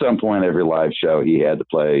some point, every live show, he had to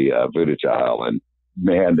play Voodoo Child, and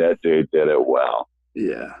man, that dude did it well.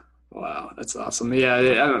 Yeah. Wow, that's awesome.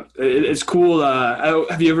 Yeah, it's cool.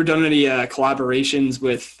 Have you ever done any collaborations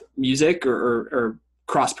with music or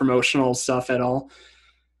cross promotional stuff at all?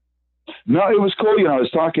 No, it was cool. I was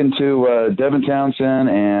talking to Devin Townsend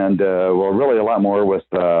and, well, really a lot more with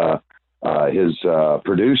his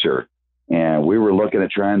producer. And we were looking at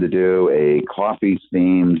trying to do a coffee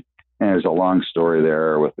themed, and there's a long story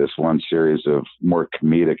there with this one series of more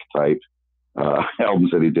comedic type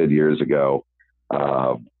albums that he did years ago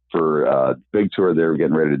for a big tour they were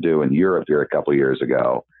getting ready to do in Europe here a couple of years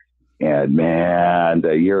ago. And man,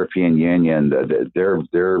 the European Union,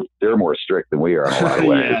 they're more strict than we are in a lot of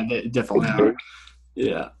ways. Yeah, they definitely are.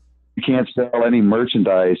 Yeah. You can't sell any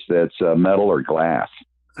merchandise that's metal or glass.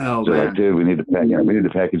 Oh So like, man. dude, we need to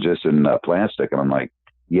package this in plastic. And I'm like,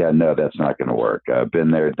 yeah, no, that's not going to work. I've been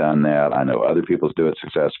there, done that. I know other people do it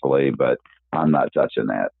successfully, but I'm not touching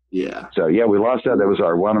that. Yeah. So yeah, we lost that. That was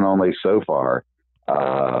our one and only so far.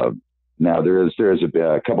 Uh, Now there's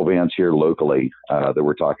a couple bands here locally that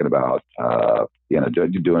we're talking about,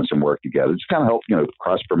 doing some work together, just kind of help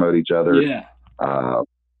cross promote each other. Yeah. Uh,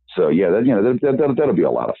 so yeah, that'll be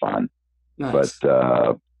a lot of fun. But Nice.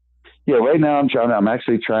 yeah, right now I'm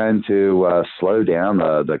actually trying to slow down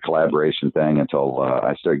the collaboration thing until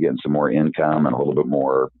I start getting some more income and a little bit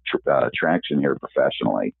more traction here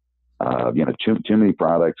professionally. Too many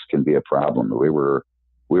products can be a problem. We were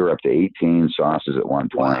up to 18 sauces at one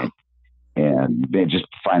Wow. point, and just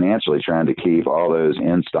financially trying to keep all those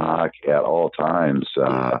in stock at all times.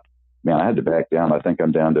 Yeah. Man, I had to back down. I think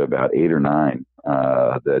I'm down to about 8 or 9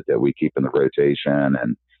 that we keep in the rotation,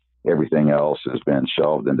 and everything else has been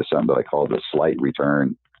shelved into something that I call the slight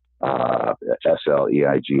return,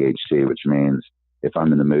 SLEIGHT, which means if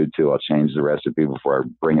I'm in the mood to, I'll change the recipe before I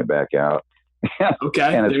bring it back out.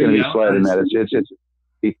 Okay. And it's There going to you be go. slight in Nice. that it's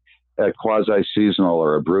a quasi seasonal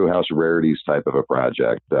or a brew house rarities type of a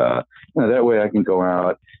project. That way I can go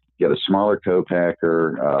out, get a smaller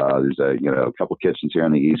co-packer. There's a couple kitchens here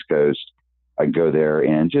on the East Coast. I can go there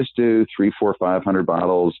and just do 3, 4, 500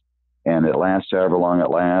 bottles, and it lasts however long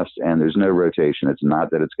it lasts. And there's no rotation. It's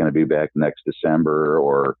not that it's going to be back next December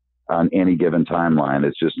or on any given timeline.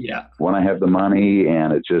 It's just Yeah. when I have the money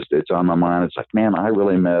and it's on my mind. It's like, man, I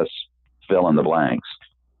really miss fill in the blanks.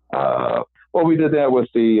 Well, we did that with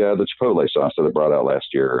the Chipotle sauce that I brought out last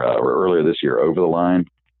year or earlier this year, Over the Line.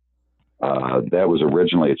 That was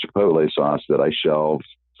originally a Chipotle sauce that I shelved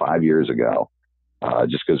 5 years ago,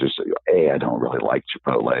 just because I don't really like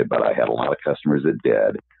Chipotle, but I had a lot of customers that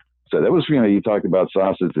did. So that was, you talked about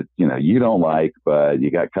sauces that you don't like, but you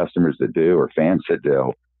got customers that do or fans that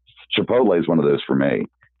do. Chipotle is one of those for me,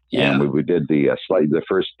 and Yeah. we did the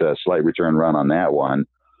first slight return run on that one.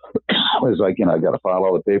 I was like, I got to file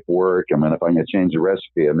all the paperwork. I mean, if I'm going to change the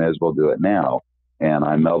recipe, I may as well do it now. And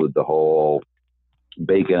I melded the whole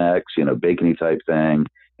bacon X, bacony type thing,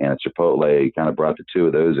 and a Chipotle, kind of brought the two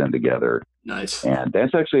of those in together. Nice. And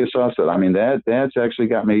that's actually a sauce that's actually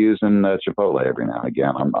got me using Chipotle every now and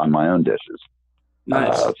again on my own dishes.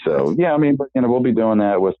 Nice. So yeah, I mean, but we'll be doing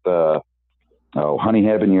that with Honey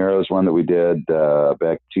Habanero is one that we did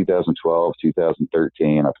back 2012,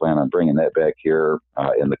 2013. I plan on bringing that back here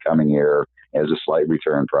in the coming year as a slight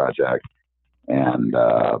return project. And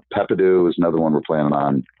Peppadew is another one we're planning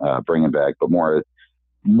on bringing back, but more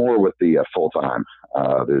with the full time.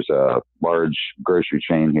 There's a large grocery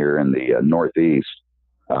chain here in the Northeast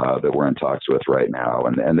that we're in talks with right now,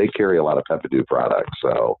 and they carry a lot of Peppadew products.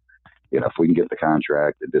 So, if we can get the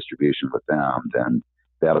contract, the distribution with them, then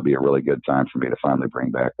that'll be a really good time for me to finally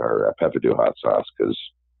bring back our Peppadew hot sauce, because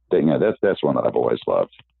that's one that I've always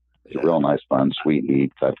loved. It's a Yeah. real nice, fun, sweet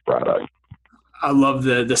heat type of product. I love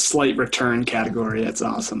the slight return category. That's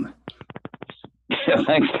awesome. Yeah,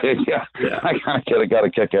 thanks, dude. Yeah, Yeah. I kind of got a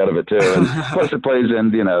kick out of it too. And plus, it plays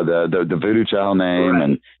in the Voodoo Child name, Right.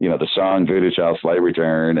 and the song Voodoo Child Slight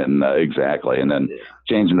Return, and exactly, and then Yeah.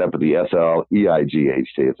 changing it up with the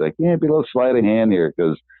SLEIGHT. It's like, yeah, be a little sleight of hand here,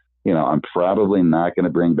 because I'm probably not going to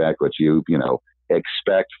bring back what you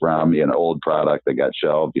expect from an old product that got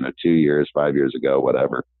shelved 2 years, 5 years ago,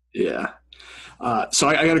 whatever. Yeah. So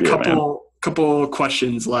I got a Yeah, man. couple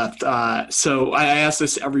questions left. So I ask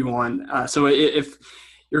this to everyone. So if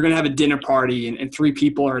you're going to have a dinner party and 3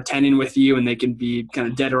 people are attending with you and they can be kind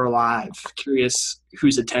of dead or alive, curious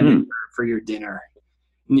who's attending for your dinner.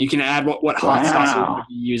 And you can add what hot sauce you're going Wow. to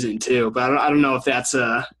be using too. But I don't know if that's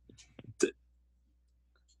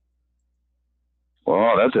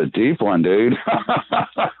Well, that's a deep one, dude.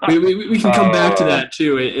 we can come back to uh, that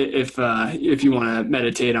too if you want to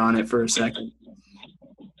meditate on it for a second.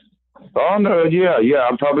 oh no, yeah.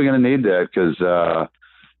 I'm probably going to need that because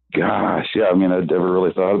Gosh, yeah. I mean, I'd never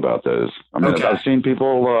really thought about those. I mean, Okay. I've seen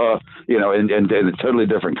people, in a totally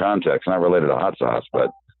different context, not related to hot sauce,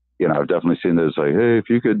 but I've definitely seen those. Like, hey, if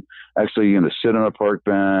you could actually, sit on a park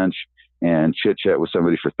bench and chit chat with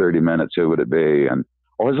somebody for 30 minutes, who would it be? And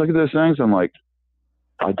I always look at those things. I'm like,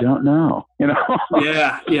 I don't know.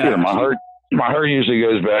 Yeah, yeah, My heart usually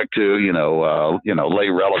goes back to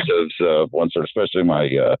late relatives. One sort, especially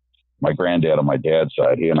my granddad on my dad's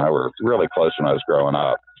side. He and I were really close when I was growing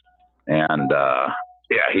up. And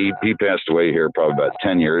yeah, he passed away here probably about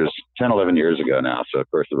 11 years ago now. So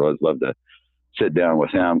of course I'd always love to sit down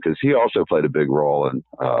with him because he also played a big role in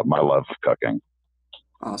my love of cooking.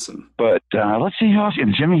 awesome. But let's see who else.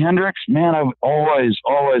 And Jimi Hendrix, man, I always,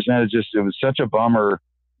 man, it was such a bummer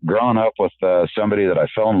growing up with somebody that I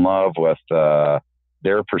fell in love with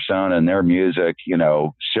their persona and their music.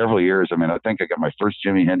 Several years. I mean, I think I got my first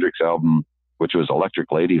Jimi Hendrix album, which was Electric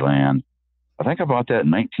Ladyland. I think I bought that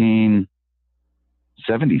in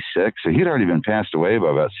 1976. So he'd already been passed away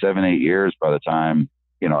by about 7, 8 years by the time,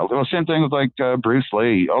 well, same thing with like Bruce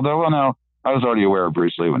Lee. Although, well, no, I was already aware of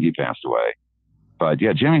Bruce Lee when he passed away. But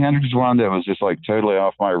yeah, Jimi Hendrix is one that was just like totally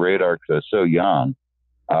off my radar because I was so young.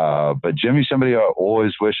 But Jimmy's somebody I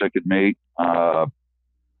always wish I could meet, on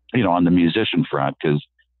the musician front, because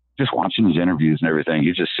just watching his interviews and everything,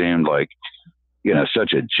 he just seemed like,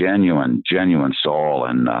 such a genuine soul,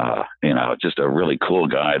 and just a really cool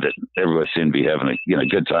guy that everybody seemed to be having a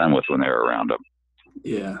good time with when they were around him.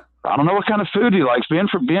 Yeah. I don't know what kind of food he likes. Being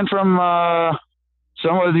from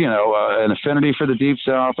someone with an affinity for the Deep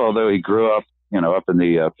South, although he grew up up in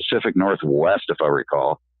the Pacific Northwest, if I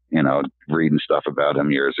recall. Reading stuff about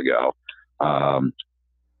him years ago. Well,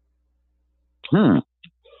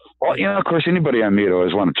 of course, anybody I meet, I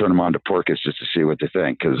always want to turn them on to Porkus just to see what they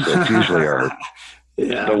think, because it's usually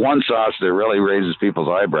the one sauce that really raises people's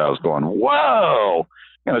eyebrows going, whoa!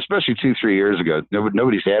 Especially 2-3 years ago.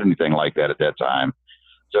 Nobody's had anything like that at that time.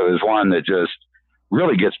 So it was one that just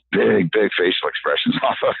really gets big facial expressions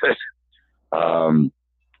off of it.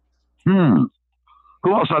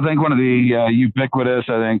 Who else? I think one of the ubiquitous,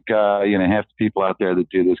 I think, half the people out there that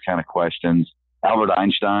do this kind of questions, Albert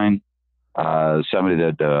Einstein, somebody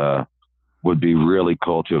that would be really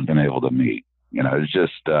cool to have been able to meet. It's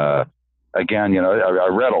just, again, I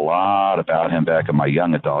read a lot about him back in my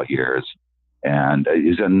young adult years. And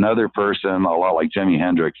he's another person, a lot like Jimi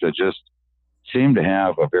Hendrix, that just seemed to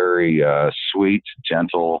have a very sweet,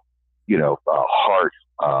 gentle, heart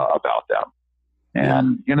about them.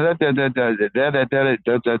 And that's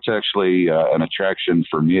actually an attraction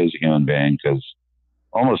for me as a human being, because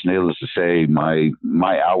almost needless to say, my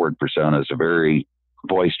outward persona is a very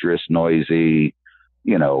boisterous, noisy,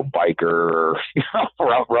 biker,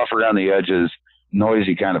 rough around the edges,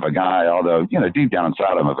 noisy kind of a guy. Although deep down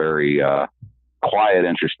inside, I'm a very quiet,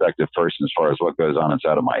 introspective person as far as what goes on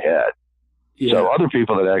inside of my head. Yeah. So other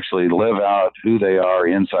people that actually live out who they are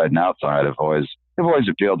inside and outside have always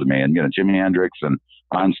appealed to me. And, Jimi Hendrix and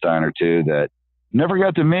Einstein are two that never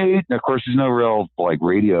got to meet. And of course, there's no real like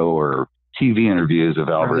radio or TV interviews of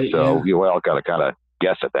Albert. Right, so you all got to kind of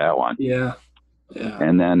guess at that one. Yeah. Yeah.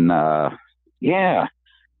 And then,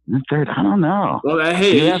 third, I don't know. Well,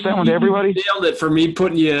 hey, you asked that one to everybody? You nailed it for me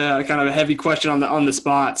putting you kind of a heavy question on the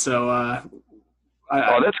spot. So,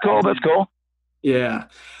 that's cool. That's cool. Yeah.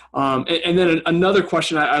 And then another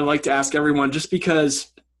question I like to ask everyone, just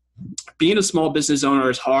because being a small business owner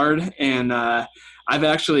is hard. And I've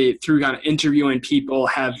actually, through kind of interviewing people,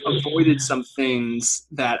 have avoided some things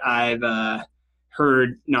that I've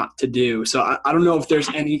heard not to do. So I don't know if there's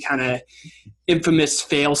any kind of infamous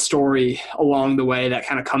fail story along the way that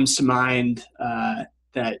kind of comes to mind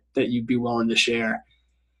that you'd be willing to share.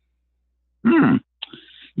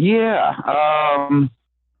 Yeah.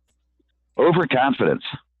 Overconfidence.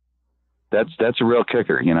 That's a real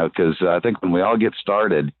kicker, because I think when we all get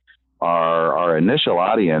started, our initial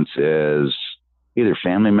audience is either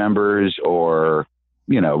family members or,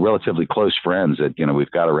 relatively close friends that,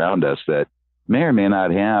 we've got around us that may or may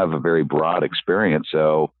not have a very broad experience.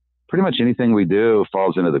 So pretty much anything we do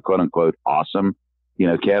falls into the quote unquote awesome,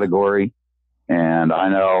 category. And I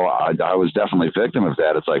know I was definitely a victim of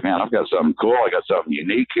that. It's like, man, I've got something cool. I got something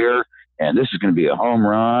unique here, and this is going to be a home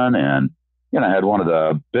run. And, I had one of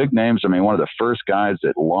the big names. I mean, one of the first guys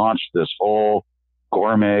that launched this whole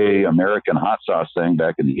gourmet American hot sauce thing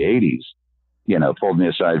back in the 80s, pulled me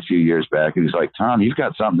aside a few years back. And he's like, Tom, you've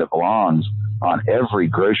got something that belongs on every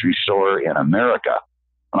grocery store in America.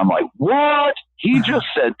 And I'm like, what? He just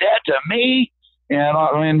said that to me? And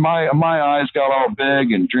I mean, my eyes got all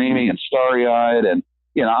big and dreamy and starry eyed. And,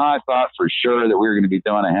 I thought for sure that we were going to be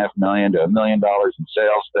doing $500,000 to $1 million in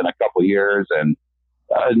sales in a couple of years. And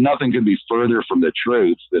nothing could be further from the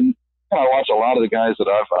truth. And I watch a lot of the guys that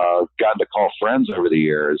I've gotten to call friends over the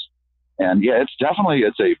years. And yeah,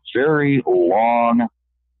 it's a very long,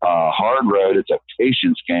 hard road. It's a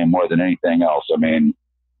patience game more than anything else. I mean,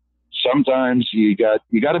 sometimes you got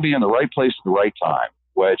to be in the right place at the right time,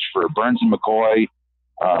 which for Burns and McCoy,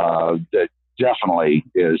 that definitely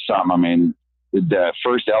is something. I mean, the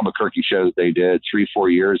first Albuquerque show that they did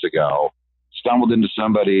 3-4 years ago, stumbled into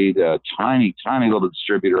somebody, the tiny little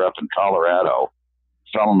distributor up in Colorado,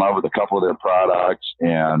 fell in love with a couple of their products,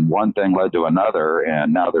 and one thing led to another,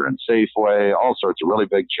 and now they're in Safeway, all sorts of really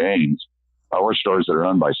big chains, or stores that are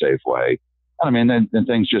owned by Safeway. I mean, then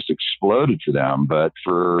things just exploded for them. But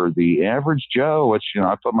for the average Joe, which,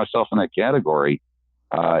 I put myself in that category,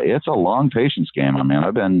 it's a long patience game. I mean,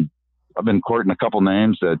 I've been courting a couple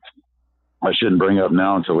names that I shouldn't bring up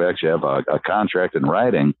now until we actually have a contract in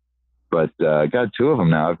writing. But I got 2 of them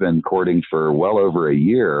now. I've been courting for well over a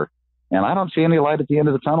year, and I don't see any light at the end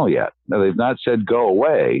of the tunnel yet. Now, they've not said go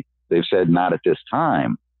away. They've said not at this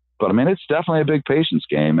time. But, I mean, it's definitely a big patience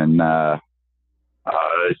game. And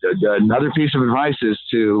another piece of advice is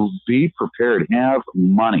to be prepared, have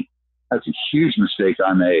money. That's a huge mistake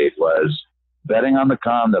I made, was betting on the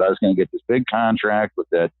come that I was going to get this big contract with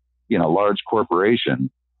that, large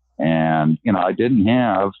corporation. And, I didn't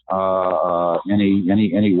have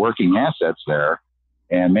any working assets there.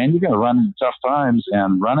 And man, you're going to run into tough times,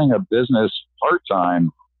 and running a business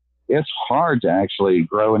part-time, it's hard to actually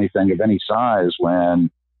grow anything of any size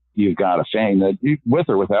when you've got a family, with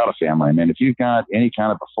or without a family. I mean, if you've got any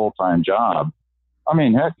kind of a full-time job, I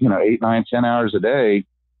mean, heck, 8, 9, 10 hours a day,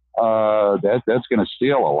 that's going to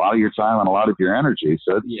steal a lot of your time and a lot of your energy.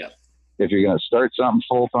 So yeah. If you're going to start something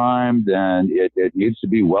full-time, then it needs to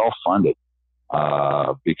be well-funded,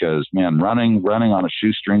 because, man, running on a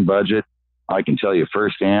shoestring budget, I can tell you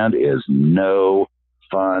firsthand, is no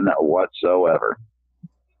fun whatsoever.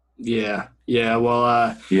 Yeah. Yeah.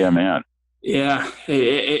 Well, yeah, man. Yeah,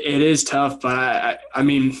 it is tough, but I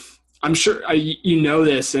mean, I'm sure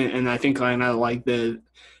this, and I think I like the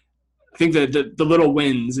little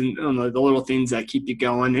wins and the little things that keep you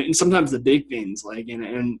going, and sometimes the big things, like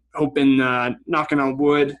and hoping, knocking on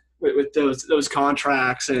wood with those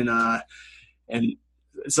contracts, and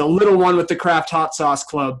it's a little one with the Craft Hot Sauce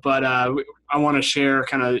Club, but I want to share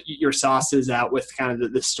kind of your sauces out with kind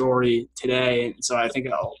of the story today, and so I think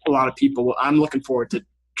a lot of people, I'm looking forward to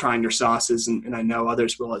trying your sauces, and I know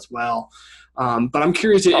others will as well. But I'm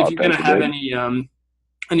curious if you're going to have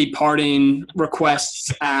any parting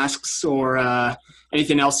requests, asks, or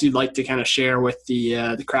anything else you'd like to kind of share with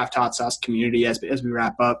the Craft Hot Sauce community as we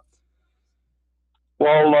wrap up.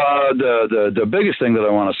 Well, the biggest thing that I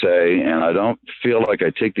want to say, and I don't feel like I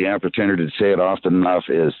take the opportunity to say it often enough,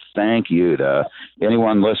 is thank you to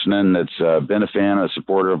anyone listening that's been a fan, a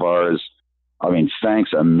supporter of ours. I mean,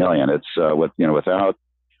 thanks a million. It's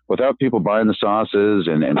without people buying the sauces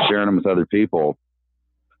and sharing them with other people,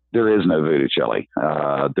 there is no Voodoo Chili.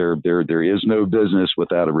 There is no business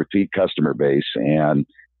without a repeat customer base, and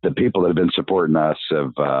the people that have been supporting us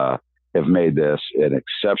have made this an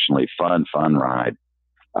exceptionally fun ride.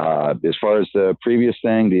 As far as the previous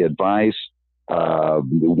thing, the advice, the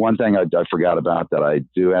one thing I forgot about that I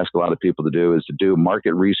do ask a lot of people to do is to do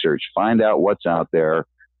market research, find out what's out there,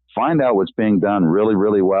 find out what's being done really,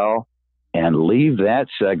 really well, and leave that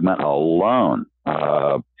segment alone.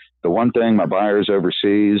 The one thing my buyers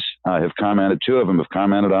overseas have commented, 2 of them have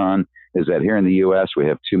commented on, is that here in the U.S. we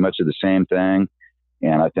have too much of the same thing.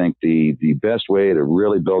 And I think the best way to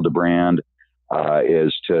really build a brand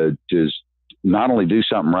is to just not only do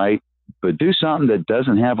something right, but do something that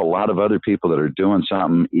doesn't have a lot of other people that are doing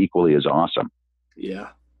something equally as awesome. Yeah.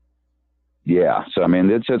 Yeah. So, I mean,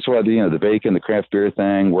 that's why the bacon, the craft beer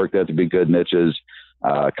thing worked out to be good niches.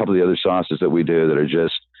 A couple of the other sauces that we do that are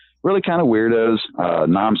just really kind of weirdos,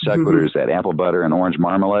 non sequiturs, that apple butter and orange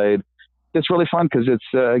marmalade. It's really fun because it's,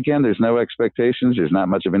 again, there's no expectations. There's not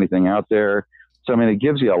much of anything out there. So, I mean, it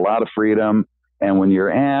gives you a lot of freedom. And when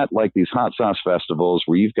you're at like these hot sauce festivals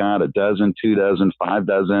where you've got a dozen, 2 dozen, 5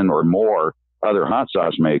 dozen or more other hot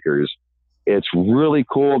sauce makers, it's really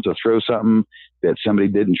cool to throw something that somebody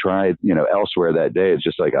didn't try, elsewhere that day. It's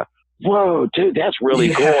just like whoa, dude, that's really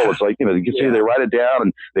cool. It's like, you can see they write it down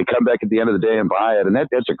and they come back at the end of the day and buy it. And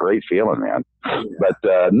that's a great feeling, man. Yeah.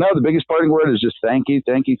 But no, the biggest parting word is just thank you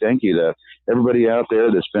to everybody out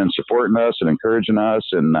there that's been supporting us and encouraging us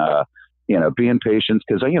and, being patient.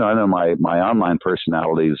 Cause I know my online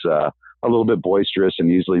personality is a little bit boisterous and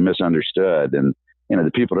easily misunderstood. And, the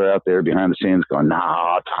people that are out there behind the scenes going,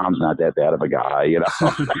 nah, Tom's not that bad of a guy,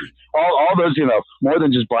 all those, more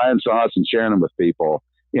than just buying sauce and sharing them with people.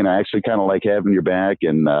 actually kind of like having your back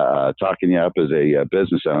and talking you up as a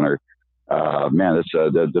business owner. Man, that's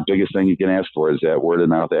the biggest thing you can ask for is that word of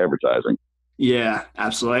mouth advertising. Yeah,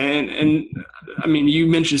 absolutely. And I mean, you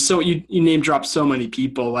mentioned you name dropped so many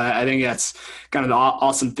people. I think that's kind of the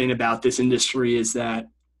awesome thing about this industry is that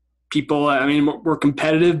people, I mean, we're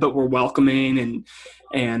competitive, but we're welcoming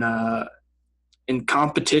and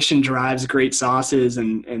competition drives great sauces.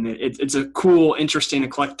 And it's a cool, interesting,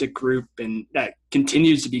 eclectic group. And that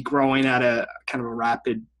continues to be growing at a kind of a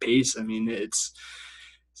rapid pace. I mean, it's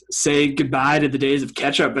say goodbye to the days of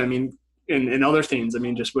ketchup. I mean, and other things. I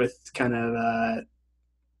mean, just with kind of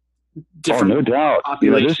different no doubt.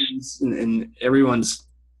 populations and everyone's.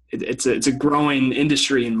 It's a growing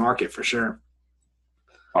industry and market for sure.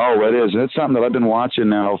 Oh, it is. And it's something that I've been watching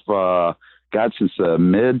now for since the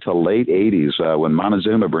mid to late '80s when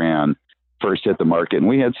Montezuma brand first hit the market. And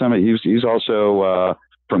we had he's also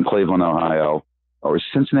from Cleveland, Ohio, or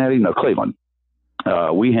Cincinnati? No, Cleveland.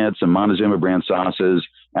 We had some Montezuma brand sauces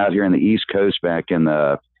out here in the East Coast back in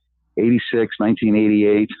the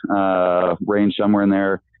 1988 range, somewhere in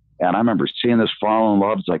there. And I remember seeing this fall in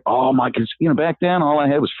love. It's like, oh my, because back then all I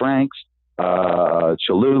had was Frank's,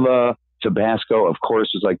 Cholula, Tabasco, of course,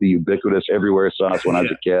 was like the ubiquitous everywhere sauce when I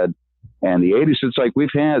was a kid. And the 80s, it's like we've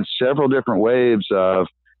had several different waves of,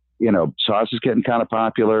 sauces getting kind of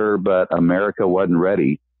popular, but America wasn't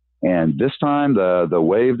ready. And this time, the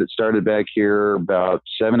wave that started back here about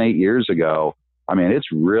 7-8 years ago, I mean,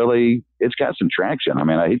 it's got some traction. I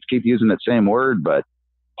mean, I hate to keep using that same word, but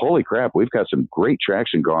holy crap, we've got some great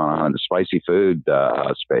traction going on in the spicy food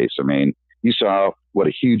space. I mean, you saw what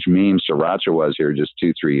a huge meme sriracha was here just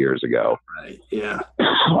 2-3 years ago. Right. Yeah.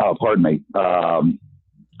 Oh, pardon me.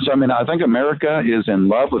 So, I mean, I think America is in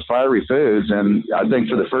love with fiery foods. And I think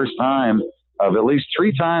for the first time of at least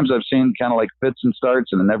 3 times, I've seen kind of like fits and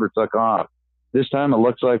starts and it never took off. This time it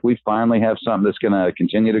looks like we finally have something that's going to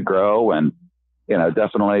continue to grow. And,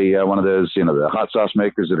 definitely one of those, the hot sauce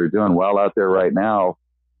makers that are doing well out there right now.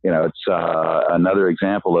 It's another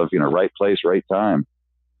example of, right place, right time.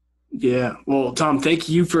 Yeah. Well, Tom, thank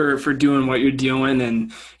you for doing what you're doing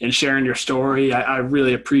and sharing your story. I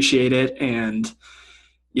really appreciate it. And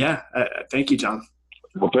yeah, thank you, Tom.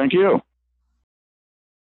 Well, thank you.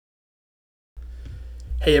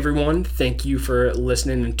 Hey everyone, thank you for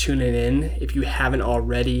listening and tuning in. If you haven't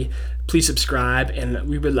already, please subscribe, and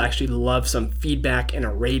we would actually love some feedback and a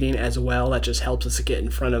rating as well. That just helps us get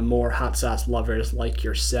in front of more hot sauce lovers like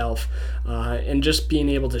yourself, and just being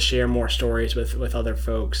able to share more stories with other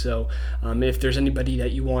folks. So if there's anybody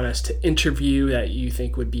that you want us to interview that you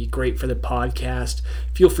think would be great for the podcast,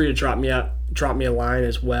 feel free to drop me a line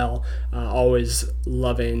as well. Always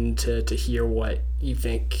loving to hear what you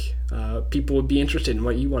think people would be interested in,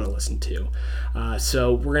 what you want to listen to.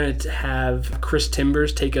 So we're going to have Chris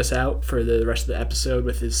Timbers take us out for the rest of the episode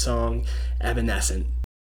with his song Evanescent.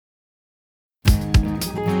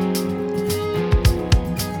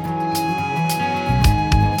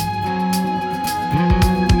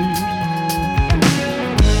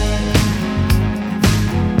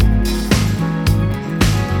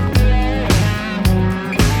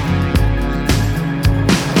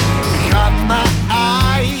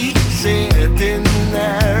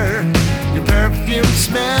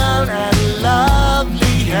 Smell and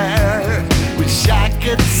lovely hair. Wish I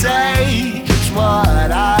could say just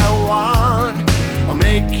what I want, or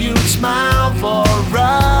make you smile for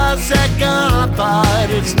a second, but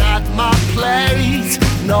it's not my place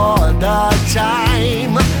nor the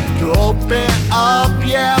time to open up,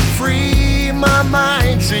 yeah, free my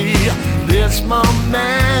mind. See, this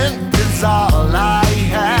moment is all I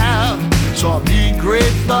have, so I'll be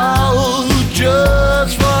grateful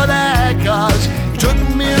just for that, 'cause took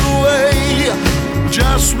me away,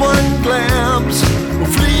 just one glimpse of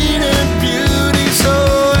fleeting beauty, so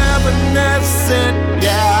evanescent,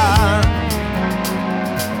 yeah.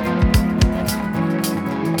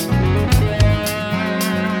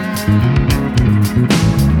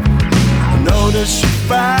 I noticed you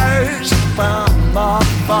first from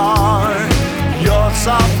afar, your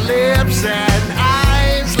soft lips and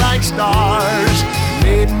eyes like stars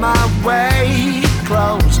made my way